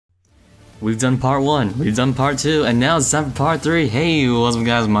We've done part 1, we've done part 2, and now it's time for part 3. Hey, what's up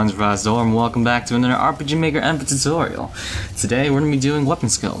guys, my name's Runefire, and welcome back to another RPG Maker Enva tutorial. Today we're going to be doing weapon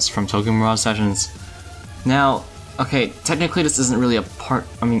skills from Tokyo Mirage Sessions. Now, okay, technically this isn't really a part,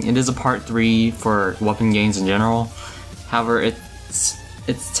 it is a part 3 for weapon gains in general. However, it's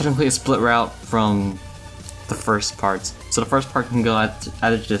technically a split route from the first part. So the first part can go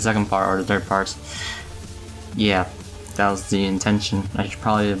either to the second part or the third part. Yeah. That was the intention. I should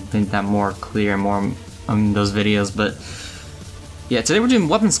probably have made that more clear more on those videos, but yeah, today we're doing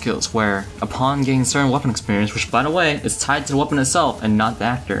weapon skills, where upon getting certain weapon experience, which by the way is tied to the weapon itself and not the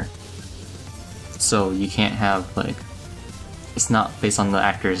actor, so you can't have like, it's not based on the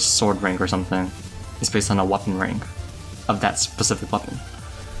actor's sword rank or something, it's based on a weapon rank of that specific weapon.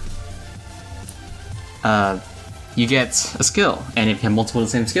 You get a skill, and if you have multiple of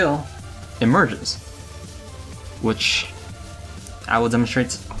the same skill, it merges, which I will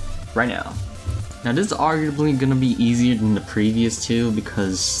demonstrate right now. Now this is arguably going to be easier than the previous two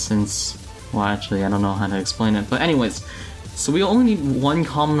because well actually I don't know how to explain it, but anyways, so we only need one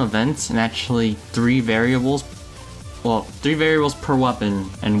common event and actually 3 variables, well 3 variables per weapon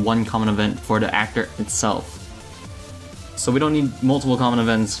and 1 common event for the actor itself. So we don't need multiple common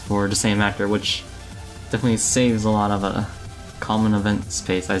events for the same actor, which definitely saves a lot of common event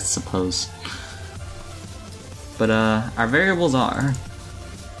space, I suppose. But our variables are,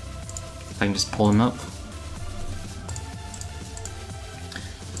 if I can just pull them up,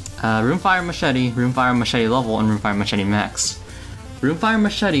 Runefire Machete, Runefire Machete level, and Runefire Machete max. Runefire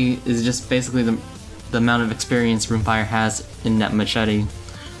Machete is just basically the amount of experience Runefire has in that machete.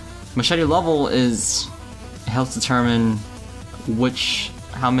 Machete level helps determine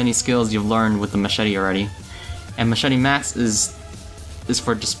how many skills you've learned with the machete already, and Machete max is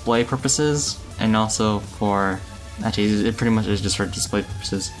for display purposes, and also for, actually it pretty much is just for display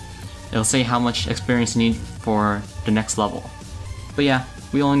purposes. It'll say how much experience you need for the next level. But yeah,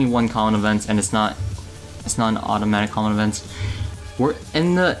 we only need 1 common event, and it's not an automatic common event. We're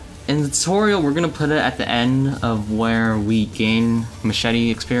in the tutorial, we're gonna put it at the end of where we gain machete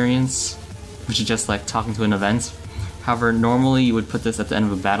experience, which is just like talking to an event. However, normally you would put this at the end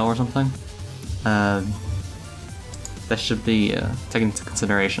of a battle or something. That should be taken into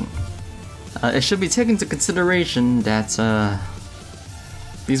consideration. It should be taken into consideration that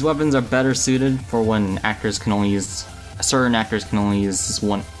these weapons are better suited for when certain actors can only use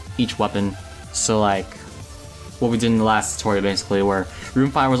each weapon. So like what we did in the last tutorial basically, where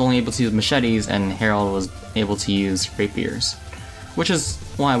Runefire was only able to use machetes and Harold was able to use rapiers, which is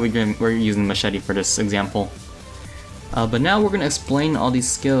why we're using machete for this example. But now we're going to explain all these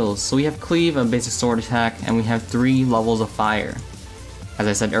skills. So we have Cleave, a basic sword attack, and we have 3 levels of fire. As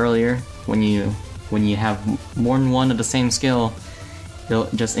I said earlier, when you have more than one of the same skill, it'll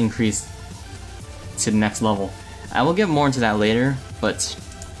just increase to the next level. I will get more into that later, but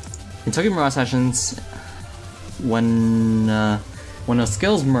in Tokyo Mirage Sessions, when a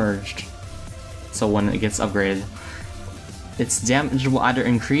skill's merged, so when it gets upgraded, its damage will either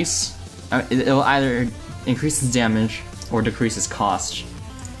increase, it'll either increase its damage or decrease its cost.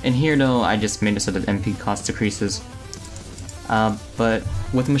 And here though, I just made it so that MP cost decreases. But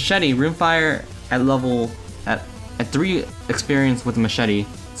with Machete, Runefire at 3 experience with the Machete,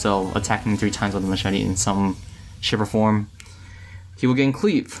 so attacking 3 times with the Machete in some shape or form, he will gain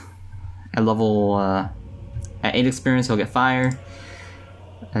Cleave. At level, at 8 experience, he'll get Fire.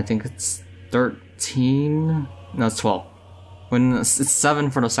 I think it's 13, no it's 12. When it's 7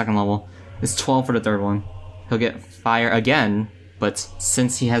 for the second level, it's 12 for the third one. He'll get Fire again, but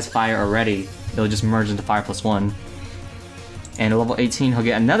since he has Fire already, it'll just merge into Fire plus 1. And at level 18, he'll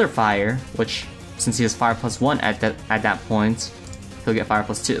get another Fire, which, since he has Fire plus 1 at that point, he'll get Fire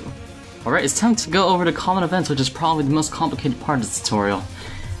plus 2. Alright, it's time to go over the common events, which is probably the most complicated part of this tutorial.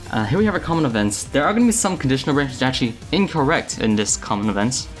 Here we have our common events. There are going to be some conditional branches actually incorrect in this common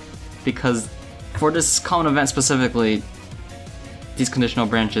event, because for this common event specifically, these conditional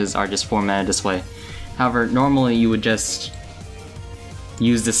branches are just formatted this way. However, normally you would just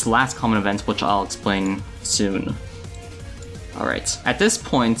use this last common event, which I'll explain soon. Alright, at this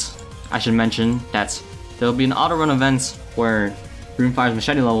point, I should mention that there will be an auto run event where Runefire's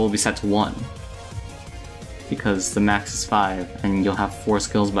machete level will be set to 1. Because the max is 5, and you'll have 4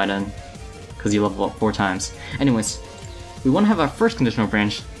 skills by then, because you level up 4 times. Anyways, we want to have our first conditional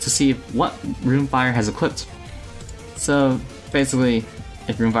branch to see what Runefire has equipped. So, basically,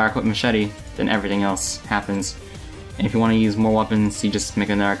 if Runefire equipped Machete, then everything else happens. And if you want to use more weapons, you just make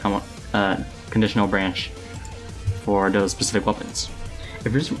another conditional branch for those specific weapons.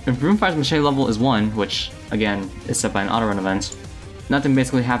 If Runefire's Machete level is 1, which, again, is set by an auto-run event, nothing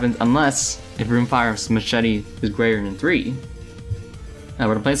basically happens unless if Runefire's machete is greater than 3. We're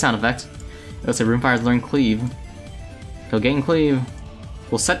gonna play a sound effect. It'll say Runefire's learn cleave. He'll gain cleave.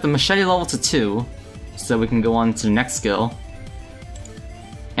 We'll set the machete level to 2 so we can go on to the next skill.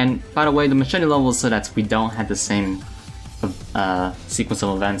 And by the way, the machete level is so that we don't have the same sequence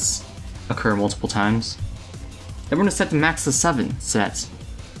of events occur multiple times. Then we're gonna set the max to 7 so that,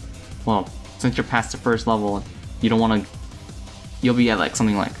 well, since you're past the first level, you don't want to. You'll be at like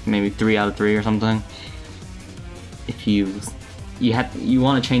something like maybe 3 out of 3 or something. If you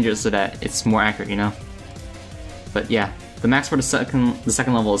want to change it so that it's more accurate, you know. But yeah, the max for the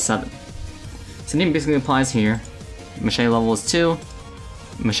second level is 7. So name basically applies here. Machete level is 2.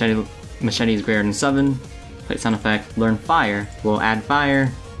 Machete is greater than 7. Play sound effect. Learn fire. We'll add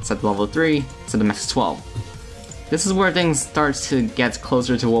fire. Set the level to 3. Set the max to 12. This is where things start to get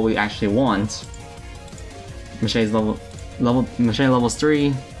closer to what we actually want. Machete level is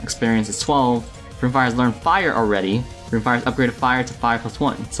 3. Experience is 12. Runefire's learned fire already. Runefire's upgraded fire to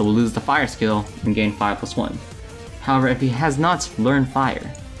 5+1, so we'll lose the fire skill and gain 5+1. However, if he has not learned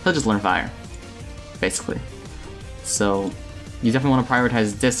fire, he'll just learn fire, basically. So you definitely want to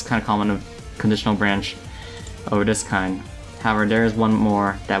prioritize this kind of common conditional branch over this kind. However, there is one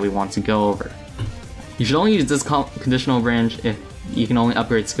more that we want to go over. You should only use this conditional branch if you can only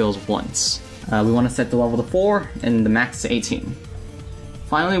upgrade skills once. We want to set the level to 4 and the max to 18.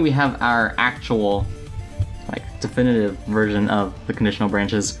 Finally, we have our actual, definitive version of the conditional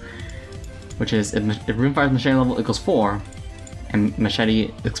branches, which is if Runefire's machete level equals 4 and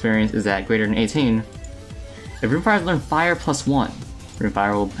machete experience is at greater than 18, if Runefire's learned fire +1,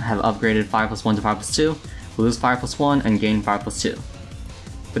 Runefire will have upgraded fire +1 to fire +2, we'll lose fire +1 and gain fire +2.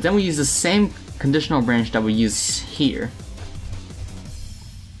 But then we use the same conditional branch that we use here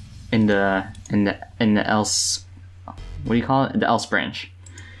in the else, what do you call it? The else branch.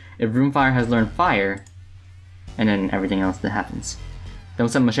 If Runefire has learned fire, and then everything else that happens. Then we'll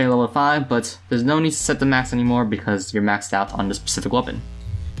set machete level to 5, but there's no need to set the max anymore because you're maxed out on the specific weapon.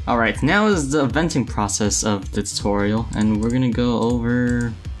 Alright, now is the eventing process of the tutorial, and we're gonna go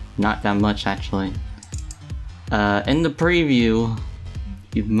over not that much actually. In the preview,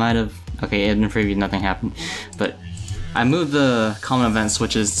 you might have, okay, in the preview nothing happened, but I moved the common event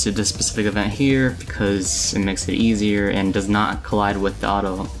switches to this specific event here because it makes it easier and does not collide with the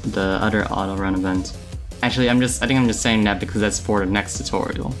other auto run event. Actually, I think I'm just saying that because that's for the next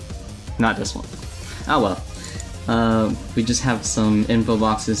tutorial, not this one. Oh well. We just have some info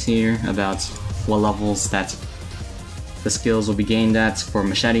boxes here about what levels that the skills will be gained at for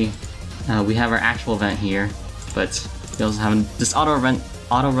machete. We have our actual event here, but we also have this auto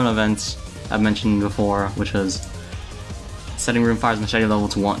run event I've mentioned before, which was setting Runefire's machete level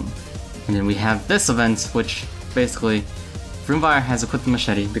to 1. And then we have this event, which basically Runefire has equipped the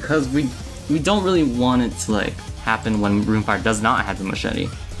machete because we don't really want it to happen when Runefire does not have the machete.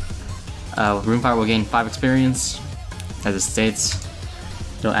 Runefire will gain 5 experience, as it states.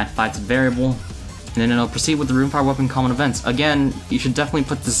 It'll add 5 to the variable, and then it'll proceed with the Runefire weapon common events. Again, you should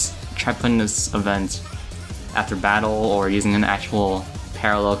definitely try putting this event after battle or using an actual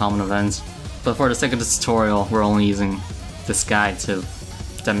parallel common event. But for the sake of this tutorial, we're only using this guide to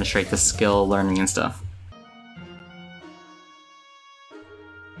demonstrate the skill learning and stuff.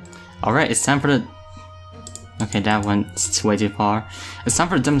 Alright, it's time for the... Okay, that went way too far. It's time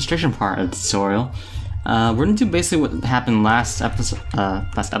for the demonstration part of the tutorial. We're gonna do basically what happened last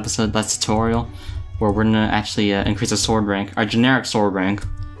tutorial, where we're gonna actually increase our sword rank, our generic sword rank,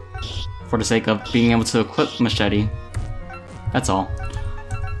 for the sake of being able to equip machete. That's all.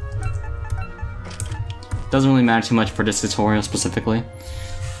 Doesn't really matter too much for this tutorial specifically,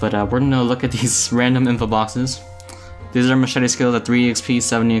 but we're gonna look at these random info boxes. These are machete skills at 3 EXP,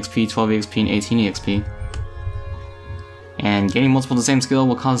 7 EXP, 12 EXP, and 18 EXP. And gaining multiple of the same skill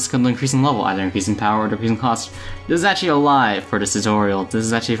will cause the skill to increase in level, either increasing power or decreasing cost. This is actually a lie for this tutorial. This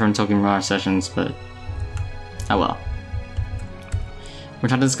is actually from Tokyo Mirage Sessions, but oh well. We're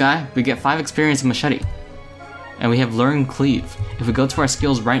talking to this guy, we get 5 experience in machete. And we have learn cleave. If we go to our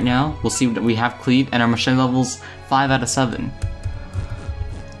skills right now, we'll see that we have cleave and our machete level's 5 out of 7.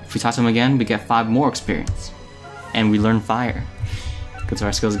 If we talk to him again, we get 5 more experience. And we learn fire. Go to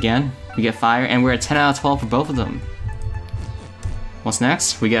our skills again, we get fire, and we're at 10 out of 12 for both of them. What's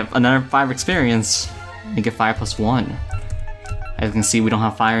next? We get another 5 experience, and get fire +1. As you can see, we don't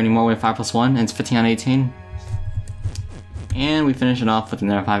have fire anymore, we have fire +1, and it's 15 out of 18. And we finish it off with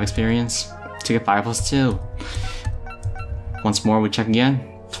another 5 experience to get fire +2. Once more, we check again,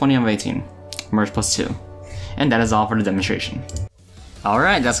 20 out of 18. Merge +2. And that is all for the demonstration.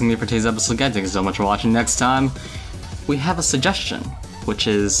 Alright, that's gonna be it for today's episode, guys. Thank you so much for watching. Next time, we have a suggestion. which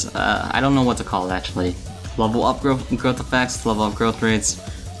is, I don't know what to call it actually. Level up growth effects, level up growth rates,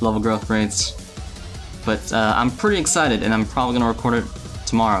 level growth rates. But I'm pretty excited, and I'm probably gonna record it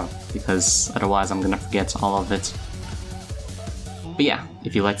tomorrow, because otherwise I'm gonna forget all of it. But yeah,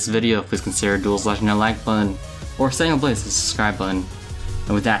 if you liked this video, please consider Duel's Legendary like button, or staying in place the subscribe button.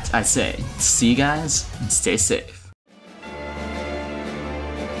 And with that, I say, see you guys, and stay safe.